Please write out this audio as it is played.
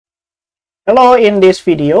Hello, in this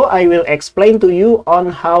video, I will explain to you on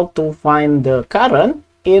how to find the current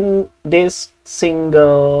in this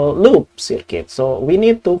single loop circuit. So we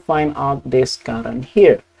need to find out this current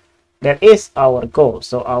here. That is our goal.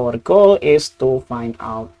 So our goal is to find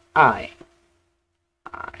out I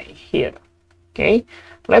here. Okay,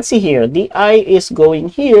 let's see here. The I is going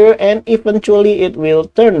here and eventually it will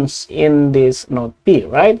turns in this node P,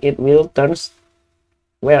 right? It will turns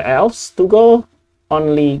where else to go?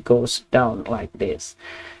 Only goes down like this.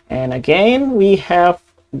 And again, we have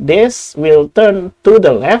this will turn to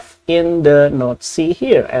the left in the node C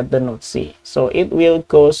here at the node C. So it will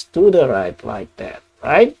goes to the right like that,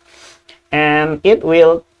 right? And it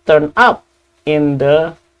will turn up in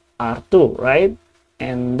the R2, right?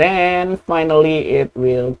 And then finally it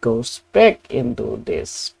will goes back into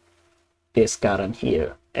this current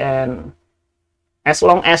here. And as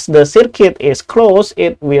long as the circuit is closed,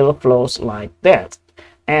 it will flows like that.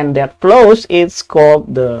 And that flows is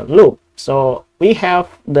called the loop. So we have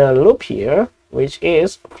the loop here, which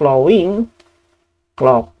is flowing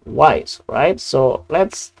clockwise, right? So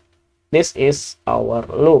this is our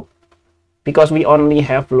loop. Because we only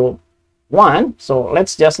have loop 1, so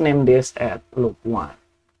let's just name this at loop 1.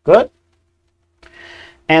 Good.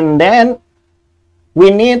 And then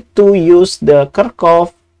we need to use the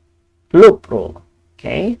Kirchhoff loop rule.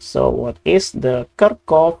 Okay, so what is the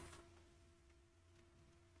Kirchhoff's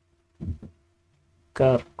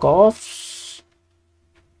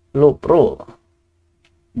loop rule?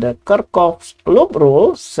 The Kirchhoff's loop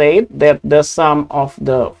rule said that the sum of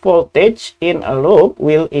the voltage in a loop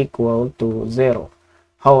will equal to 0.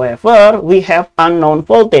 However, we have unknown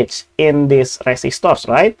voltage in these resistors,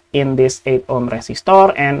 right? In this 8 ohm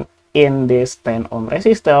resistor and in this 10 ohm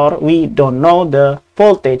resistor, we don't know the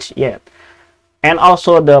voltage yet. And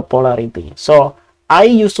also the polarity. So I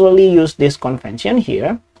usually use this convention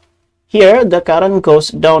here. Here the current goes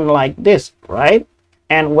down like this, right?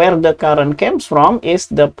 And where the current comes from is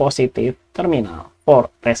the positive terminal for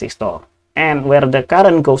resistor. And where the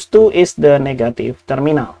current goes to is the negative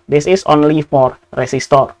terminal. This is only for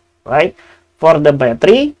resistor, right? For the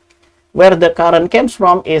battery, where the current comes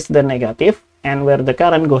from is the negative, and where the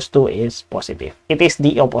current goes to is positive. It is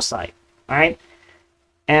the opposite, right?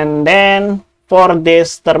 And then for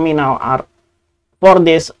this terminal for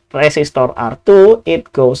this resistor R2,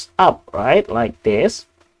 it goes up, right? Like this.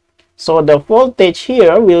 So the voltage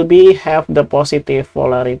here will have the positive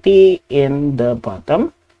polarity in the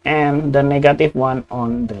bottom and the negative one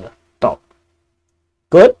on the top.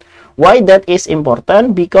 Good. Why that is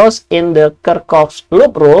important? Because in the Kirchhoff's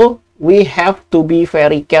loop rule, we have to be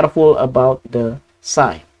very careful about the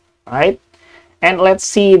sign, right? And let's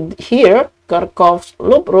see here Kirchhoff's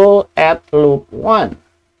loop rule at loop 1.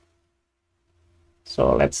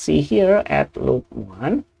 So let's see here at loop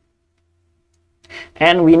 1.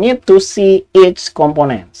 And we need to see each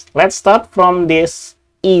component. Let's start from this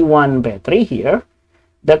E1 battery here.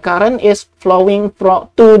 The current is flowing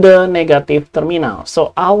to the negative terminal.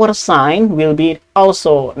 So our sign will be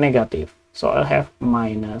also negative. So I'll have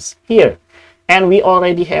minus here. And we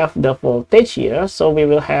already have the voltage here. So we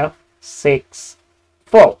will have 6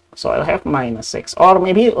 volt. So I'll have minus 6. Or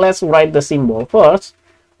maybe let's write the symbol first.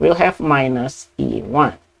 We'll have minus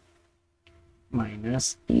E1.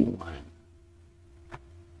 Minus E1.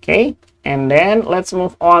 Okay. And then let's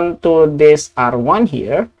move on to this R1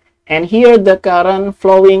 here. And here the current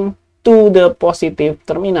flowing to the positive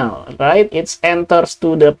terminal, right? It enters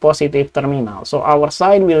to the positive terminal. So our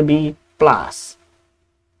sign will be plus.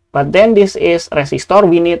 But then this is resistor,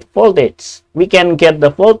 we need voltage. We can get the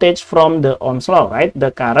voltage from the Ohm's law, right? The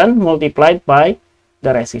current multiplied by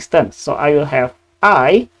the resistance. So I will have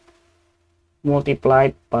I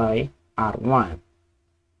multiplied by R1.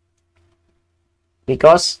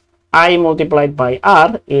 Because I multiplied by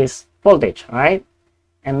R is voltage, right?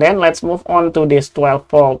 And then let's move on to this 12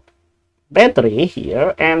 volt battery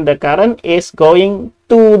here. And the current is going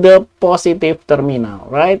to the positive terminal,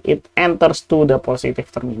 right? It enters to the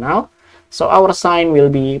positive terminal. So our sign will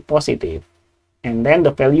be positive. And then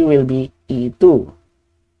the value will be E2.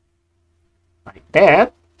 Like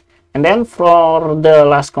that. And then for the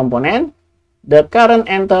last component, the current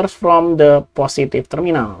enters from the positive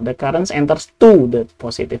terminal. The current enters to the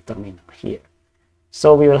positive terminal here.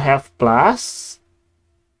 So we will have plus.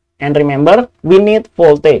 And remember, we need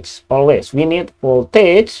voltage. Always, we need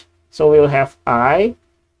voltage. So we will have I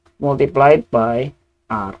multiplied by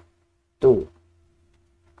R2.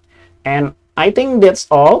 And I think that's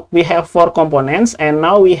all. We have 4 components. And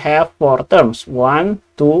now we have 4 terms. 1,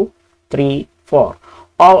 2, 3, 4.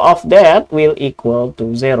 All of that will equal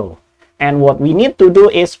to 0. And what we need to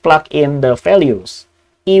do is plug in the values.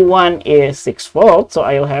 E1 is 6 volts, so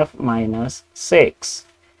I'll have minus 6.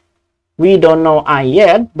 We don't know I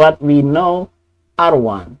yet, but we know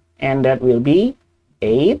R1, and that will be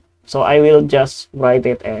 8. So I will just write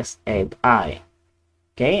it as 8I.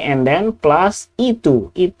 Okay, and then plus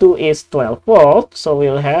E2. E2 is 12 volts, so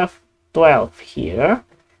we'll have 12 here.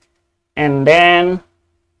 And then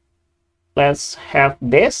let's have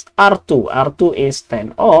this R2. R2 is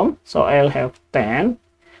 10 ohm, so I'll have 10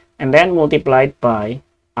 and then multiplied by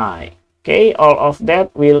I. Okay, all of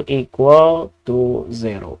that will equal to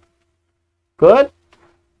 0. Good.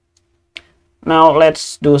 Now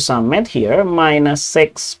let's do some math here. Minus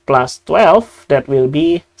 6 plus 12, that will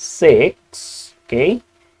be 6. Okay.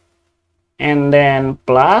 And then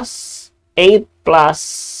plus 8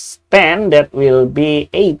 plus 10, that will be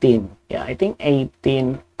 18. Yeah, I think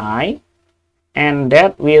 18I. And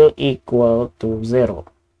that will equal to 0.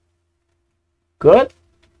 Good.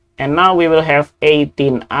 And now we will have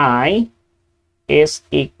 18I is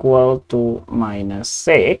equal to minus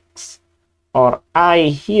 6. Or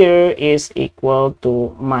I here is equal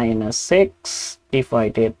to minus 6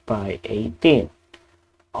 divided by 18.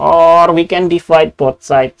 Or we can divide both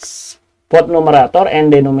sides, both numerator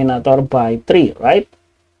and denominator by 3, right?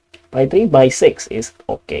 By 3, by 6 is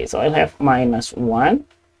okay. So I'll have minus 1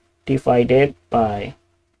 divided by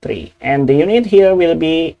 3. And the unit here will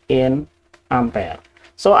be in ampere.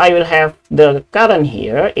 So I will have the current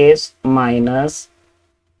here is minus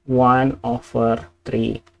 1 over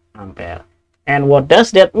 3 ampere. And what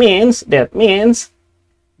does that mean? That means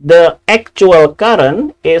the actual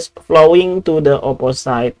current is flowing to the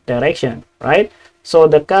opposite direction, right? So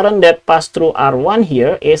the current that passed through R1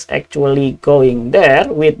 here is actually going there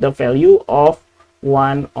with the value of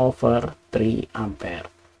 1 over 3 ampere.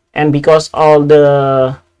 And because all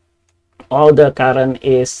the current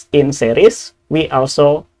is in series, we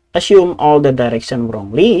also assume all the direction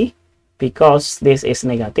wrongly because this is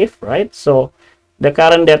negative, right? So the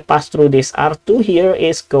current that passed through this R2 here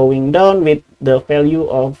is going down with the value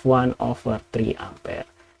of 1 over 3 ampere.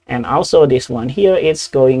 And also this one here is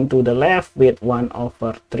going to the left with 1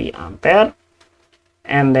 over 3 ampere.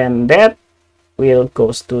 And then that will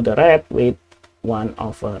goes to the right with 1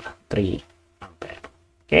 over 3 ampere.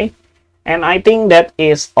 Okay. And I think that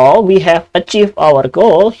is all. We have achieved our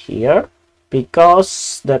goal here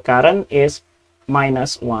because the current is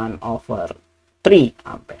minus 1 over 3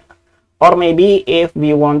 ampere. Or maybe if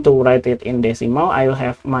we want to write it in decimal, I will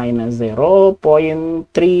have minus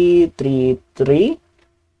 0.333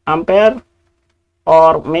 ampere.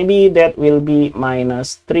 Or maybe that will be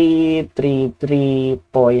minus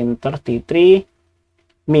 333.33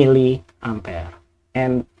 milliampere.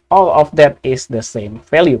 And all of that is the same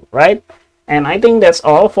value, right? And I think that's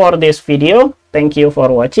all for this video. Thank you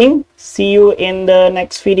for watching. See you in the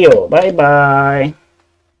next video. Bye bye.